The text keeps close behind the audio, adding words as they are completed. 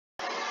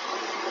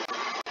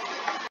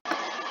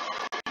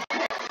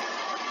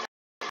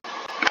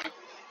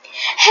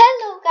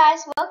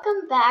guys,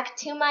 welcome back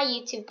to my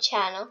YouTube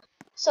channel.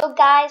 So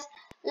guys,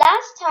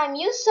 last time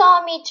you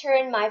saw me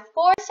turn my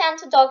 4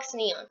 Santa dogs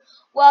neon.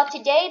 Well,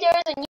 today there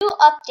is a new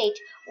update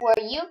where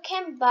you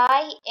can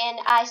buy an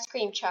ice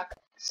cream truck.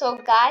 So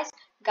guys,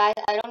 I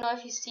don't know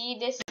if you see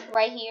this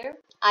right here.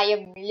 I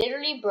am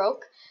literally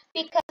broke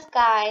because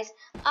guys,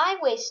 I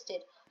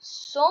wasted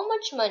so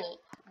much money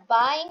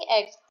buying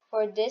eggs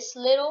for this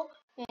little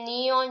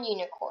neon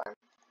unicorn.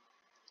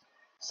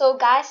 So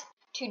guys,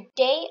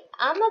 today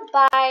I'm gonna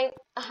buy,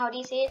 how do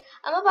you say it?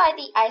 I'm gonna buy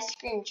the ice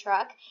cream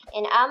truck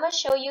and I'm gonna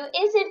show you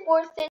is it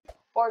worth it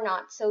or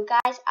not. So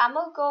guys, I'm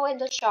gonna go in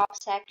the shop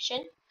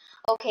section.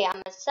 Okay, I'm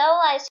gonna sell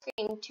ice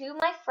cream to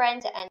my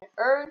friends and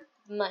earn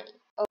money.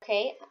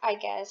 Okay, I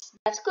guess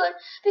that's good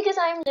because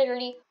I'm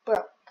literally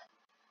broke.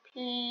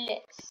 Please,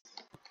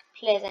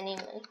 I need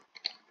money.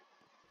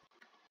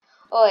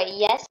 Oh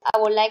yes, I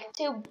would like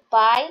to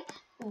buy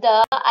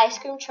the ice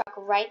cream truck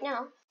right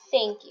now.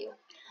 Thank you.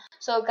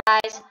 So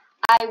guys,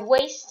 I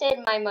wasted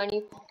my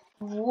money.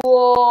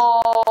 Whoa!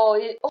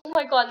 Oh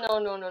my god,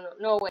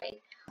 no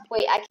way.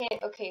 Wait, I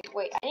can't. Okay,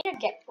 wait, I need to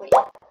get. Wait.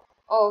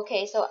 Oh,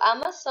 okay, so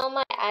I'm gonna sell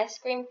my ice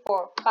cream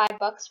for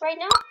 $5 right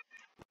now.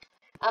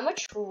 I'm gonna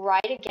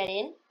try to get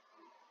in.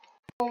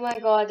 Oh my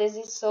god, this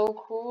is so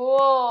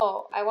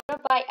cool. I want to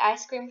buy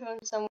ice cream from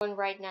someone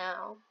right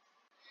now.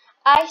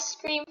 Ice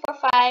cream for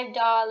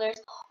 $5.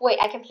 Wait,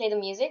 I can play the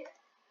music?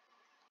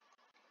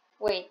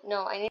 Wait,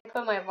 no, I need to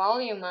put my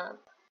volume up.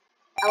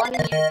 I want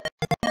to hear.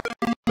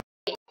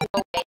 Wait,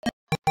 no way.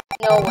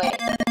 No way.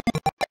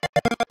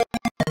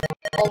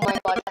 Oh my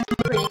god, that's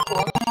pretty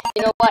cool.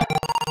 You know what?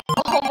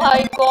 Oh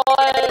my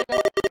god.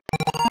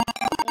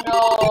 No,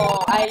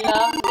 I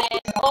love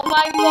this. Oh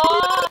my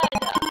god.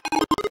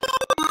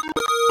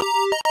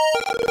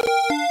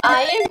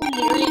 I am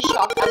literally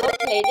shocked. I'm gonna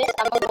play this.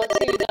 I'm gonna go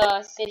to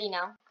the city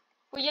now.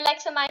 Would you like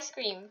some ice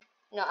cream?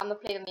 No, I'm gonna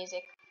play the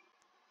music.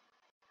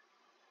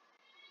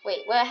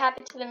 Wait, what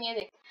happened to the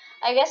music?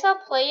 I guess I'll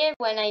play it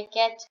when I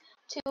get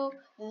to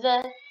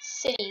the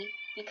city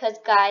because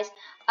guys,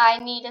 I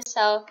need to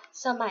sell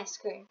some ice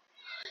cream.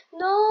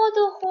 No,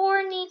 the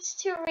horn needs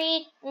to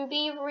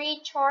be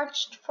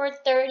recharged for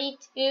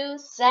 32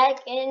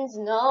 seconds.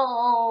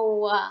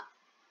 No.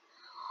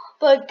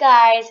 But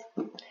guys,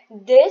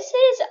 this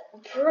is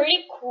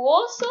pretty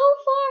cool so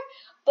far.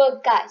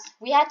 But guys,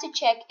 we have to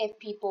check if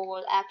people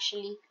will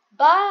actually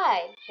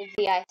buy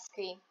the ice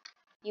cream.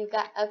 You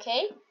got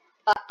okay?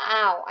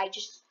 Ow! I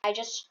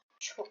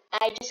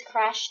just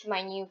crashed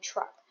my new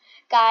truck.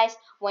 Guys,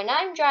 when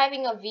I'm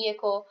driving a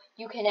vehicle,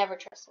 you can never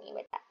trust me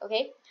with that.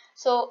 Okay?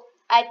 So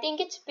I think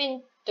it's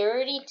been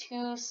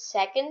 32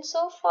 seconds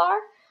so far.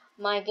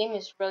 My game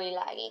is really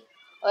laggy.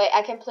 Wait,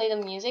 I can play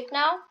the music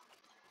now.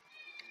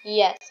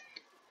 Yes.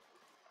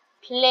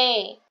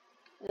 Play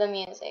the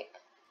music.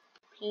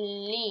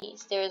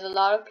 Please. There's a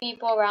lot of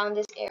people around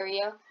this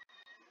area.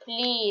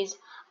 Please.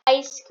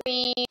 Ice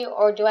cream,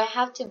 or do I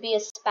have to be a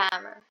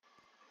spammer?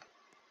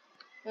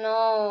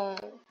 No.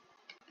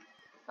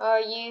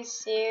 Are you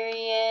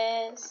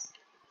serious?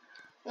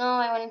 No,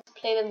 I wanted to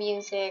play the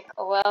music.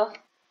 Oh well.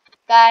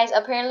 Guys,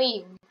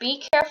 apparently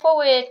be careful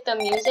with the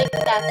music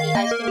that the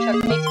ice cream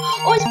truck makes.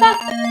 Oh, it's back!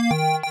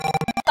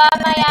 Buy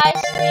my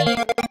ice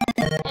cream!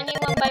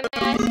 Anyone buy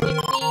my ice cream,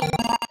 please?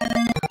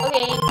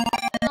 Okay.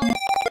 No.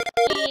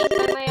 Please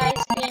buy my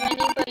ice cream.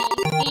 Anybody,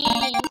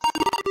 please.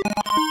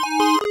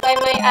 Buy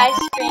my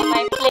ice cream.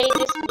 I play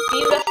this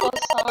beautiful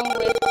song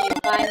with you.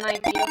 Buy my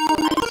beautiful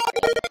ice cream.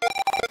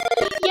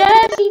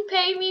 Yes, he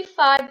paid me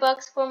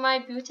 $5 for my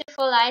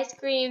beautiful ice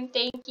cream.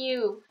 Thank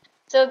you.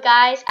 So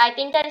guys, I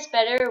think that is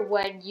better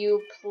when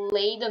you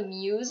play the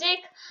music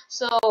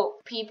so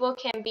people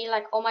can be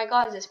like, oh my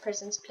god, this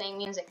person's playing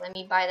music. Let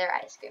me buy their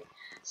ice cream.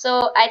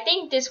 So I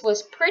think this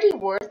was pretty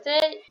worth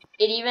it.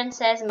 It even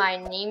says my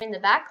name in the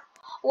back.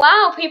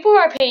 Wow, people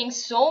are paying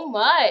so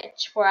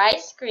much for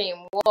ice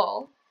cream.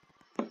 Whoa.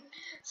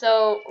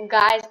 So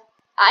guys,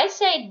 I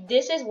say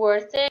this is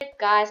worth it.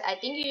 Guys, I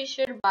think you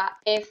should buy.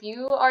 If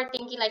you are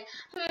thinking like,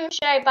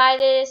 should I buy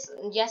this?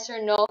 Yes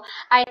or no?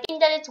 I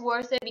think that it's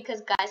worth it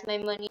because guys, my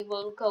money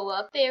will go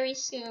up very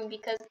soon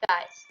because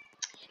guys,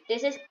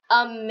 this is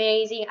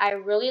amazing. I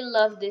really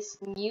love this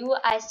new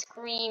ice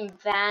cream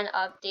van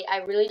update.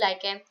 I really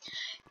like it.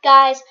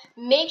 Guys,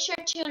 make sure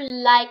to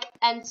like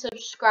and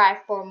subscribe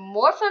for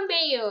more fun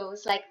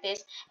videos like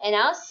this. And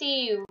I'll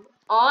see you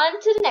on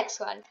to the next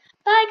one.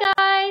 Bye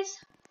guys!